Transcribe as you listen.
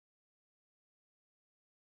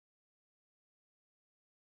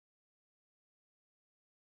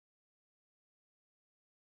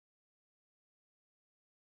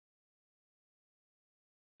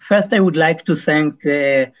First, I would like to thank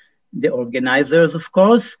the organizers, of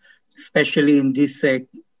course, especially in this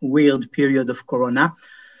weird period of Corona.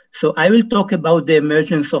 So I will talk about the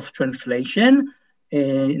emergence of translation,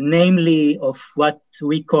 namely of what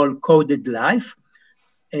we call coded life,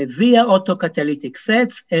 via autocatalytic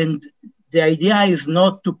sets. And the idea is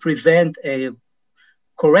not to present a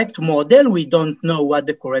correct model. We don't know what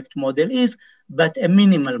the correct model is, but a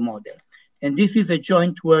minimal model. And this is a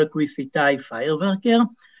joint work with Itai Feierwerker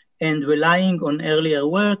and relying on earlier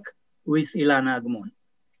work with Ilana Agmon.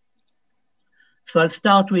 So I'll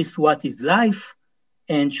start with what is life.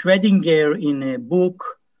 And Schrödinger, in a book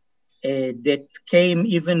that came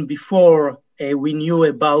even before we knew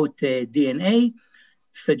about DNA,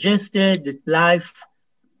 suggested that life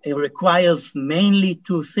requires mainly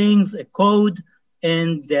two things, a code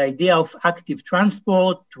and the idea of active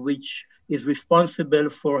transport, which is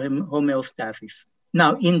responsible for homeostasis.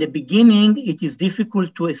 Now, in the beginning, it is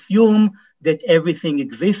difficult to assume that everything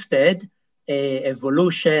existed,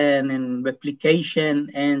 evolution and replication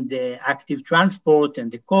and active transport and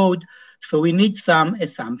the code. So we need some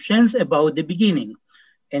assumptions about the beginning.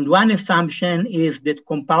 And one assumption is that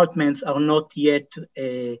compartments are not yet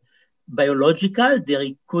biological.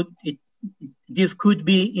 This could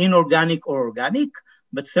be inorganic or organic,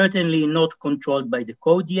 but certainly not controlled by the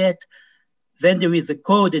code yet. Then there is a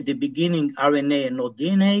code at the beginning, RNA and not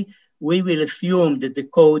DNA. We will assume that the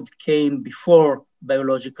code came before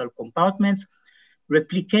biological compartments.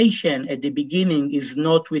 Replication at the beginning is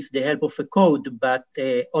not with the help of a code, but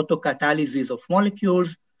autocatalysis of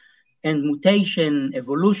molecules. And mutation,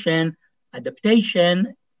 evolution,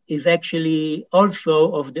 adaptation is actually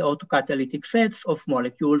also of the autocatalytic sets of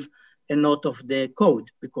molecules and not of the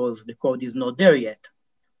code, because the code is not there yet.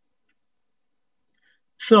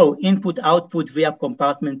 So input-output via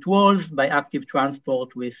compartment walls by active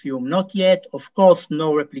transport, we assume not yet. Of course,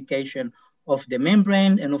 no replication of the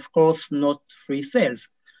membrane, and of course, not free cells.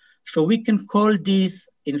 So we can call this,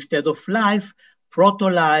 instead of life,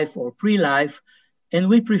 proto-life or pre-life, and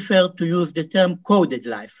we prefer to use the term coded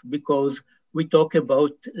life because we talk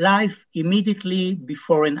about life immediately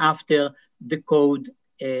before and after the code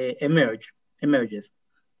emerges.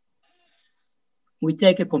 We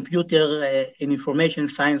take a computer and information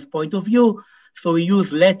science point of view, so we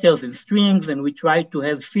use letters and strings and we try to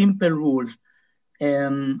have simple rules.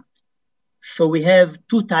 So we have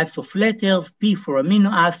two types of letters, P for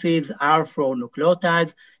amino acids, R for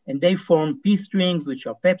nucleotides, and they form P strings, which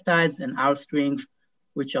are peptides, and R strings,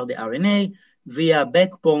 which are the RNA, via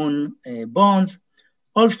backbone bonds.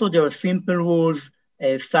 Also, there are simple rules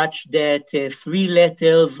such that 3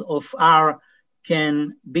 letters of R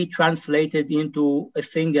can be translated into a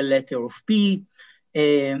single letter of P.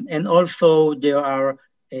 And also there are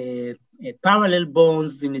parallel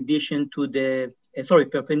bonds in addition to the,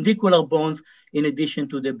 perpendicular bonds in addition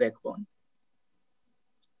to the backbone.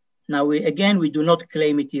 Now, we do not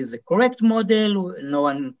claim it is the correct model. No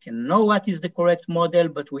one can know what is the correct model,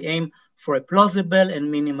 but we aim for a plausible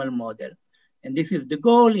and minimal model. And this is the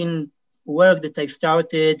goal in work that I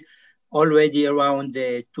started already around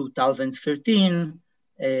 2013,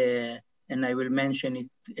 and I will mention it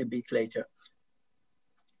a bit later.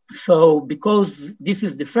 So because this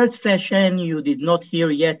is the first session, you did not hear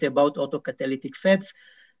yet about autocatalytic sets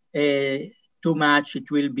too much.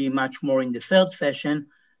 It will be much more in the third session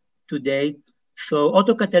today. So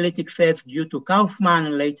autocatalytic sets due to Kaufman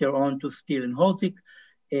and later on to Steele and Hozik.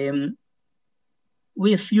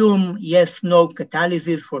 We assume yes, no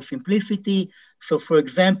catalysis for simplicity. So for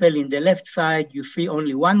example, in the left side, you see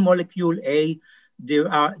only one molecule, A.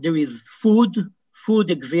 There is food. Food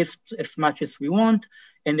exists as much as we want.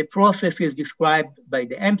 And the process is described by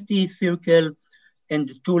the empty circle and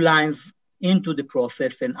the 2 lines into the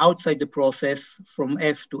process and outside the process from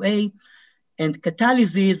F to A. And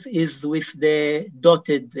catalysis is with the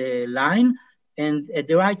dotted line. And at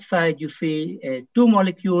the right side, you see 2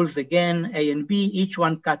 molecules, again, A and B, each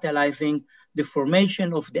one catalyzing the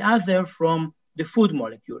formation of the other from the food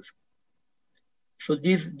molecules. So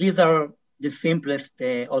these are the simplest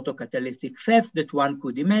autocatalytic sets that one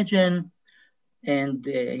could imagine. And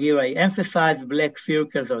here I emphasize black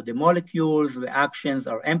circles are the molecules, reactions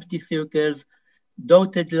are empty circles,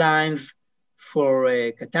 dotted lines for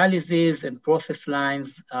catalysis, and process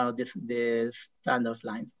lines are the standard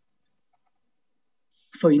lines.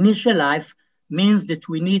 So initial life means that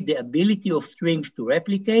we need the ability of strings to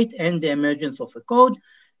replicate and the emergence of a code,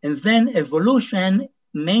 and then evolution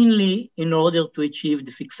mainly in order to achieve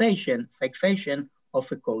the fixation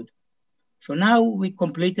of a code. So now we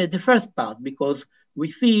completed the first part because we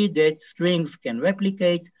see that strings can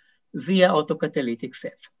replicate via autocatalytic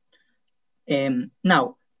sets.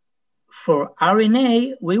 Now, for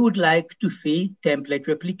RNA, we would like to see template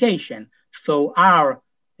replication. So a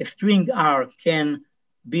string R can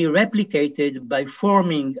be replicated by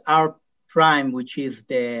forming R prime, which is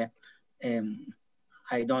the,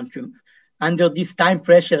 under this time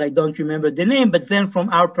pressure, I don't remember the name, but then from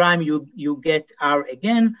R prime, you get R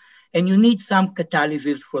again, and you need some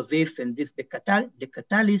catalysis for this, and this the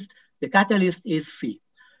catalyst is C.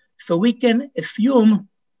 So we can assume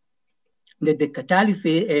that the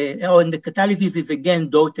catalysis is again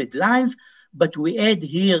dotted lines, but we add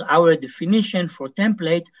here our definition for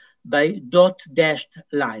template by dot dashed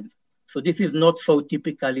lines. So this is not so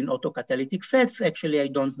typical in autocatalytic sets. Actually, I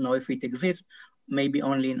don't know if it exists, maybe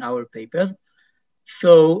only in our papers.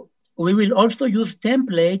 So we will also use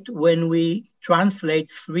template when we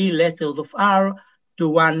translate 3 letters of R to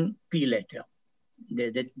 1 P letter,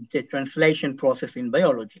 the translation process in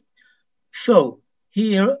biology. So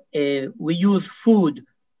here we use food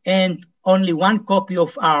and only 1 copy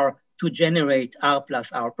of R to generate R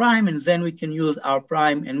plus R prime, and then we can use R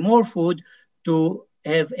prime and more food to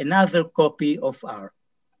have another copy of R.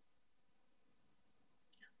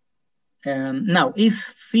 Now,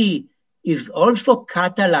 if C is also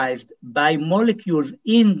catalyzed by molecules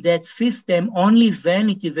in that system, only then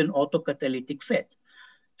it is an autocatalytic set.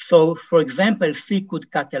 So for example, C could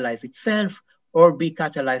catalyze itself or be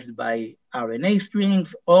catalyzed by RNA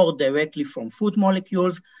strings or directly from food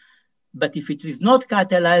molecules. But if it is not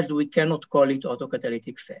catalyzed, we cannot call it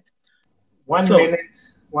autocatalytic set. 1 minute,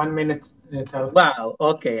 1 minute. Tal. Wow,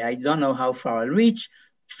 okay, I don't know how far I'll reach.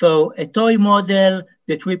 So a toy model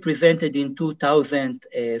that we presented in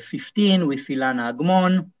 2015 with Ilana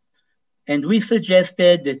Agmon, and we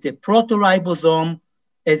suggested that the protoribosome,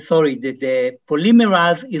 that the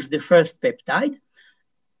polymerase is the first peptide,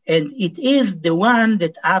 and it is the one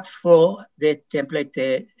that acts for the template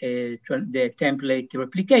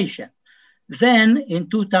replication. Then in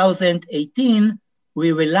 2018,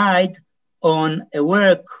 we relied on a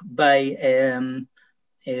work by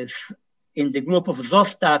in the group of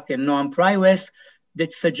Zostak and Noam Prywes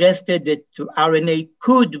that suggested that RNA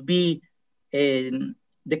could be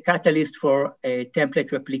the catalyst for a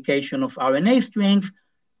template replication of RNA strings.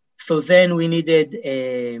 So then we needed,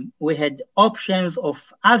 we had options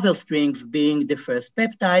of other strings being the first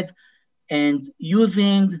peptides, and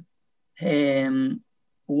using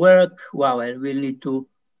work, wow, I will need to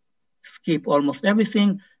skip almost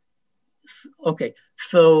everything. Okay,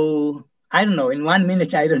 so I don't know, in 1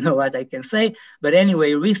 minute, I don't know what I can say. But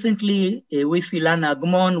anyway, recently with Ilana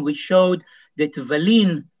Agmon, we showed that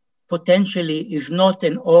valine potentially is not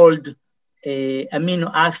an old amino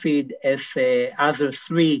acid as other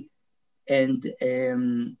 3 and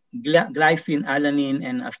glycine, alanine,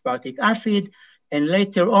 and aspartic acid. And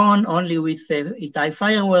later on, only with Itai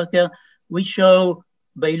Fireworker, we show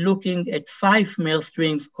by looking at 5-mer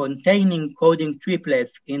strings containing coding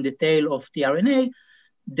triplets in the tail of tRNA,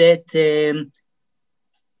 that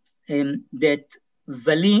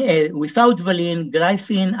valine, without valine,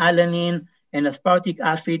 glycine, alanine, and aspartic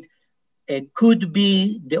acid could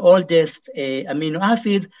be the oldest amino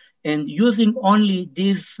acids, and using only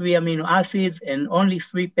these 3 amino acids and only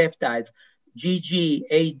 3 peptides, GG,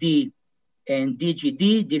 AD, and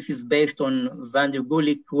DGD, this is based on van der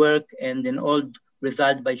Gulik work and an old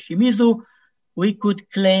result by Shimizu, we could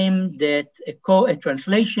claim that a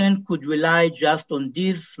translation could rely just on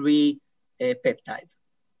these 3 peptides.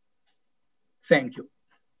 Thank you.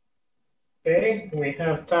 Okay, we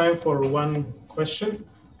have time for 1 question.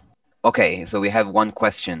 Okay, so we have 1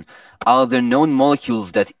 question. Are there known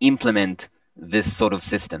molecules that implement this sort of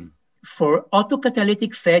system? For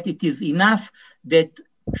autocatalytic set, it is enough that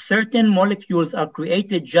certain molecules are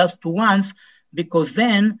created just once, because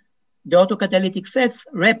then the autocatalytic set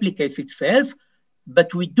replicates itself,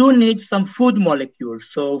 but we do need some food molecules.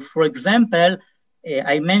 So for example,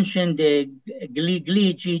 I mentioned the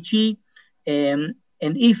GLI, GG, and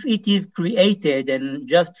if it is created and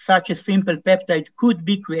just such a simple peptide could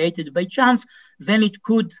be created by chance, then it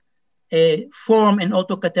could form an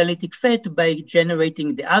autocatalytic set by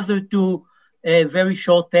generating the other 2 very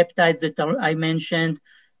short peptides that I mentioned.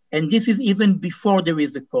 And this is even before there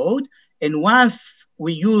is a code. And once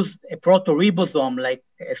we use a protoribosome, like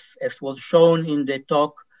as was shown in the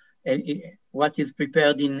talk, what is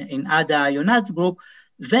prepared in Ada Yonat's group,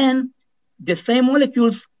 then the same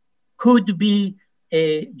molecules could be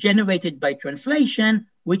generated by translation,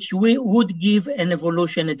 which would give an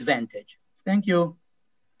evolution advantage. Thank you.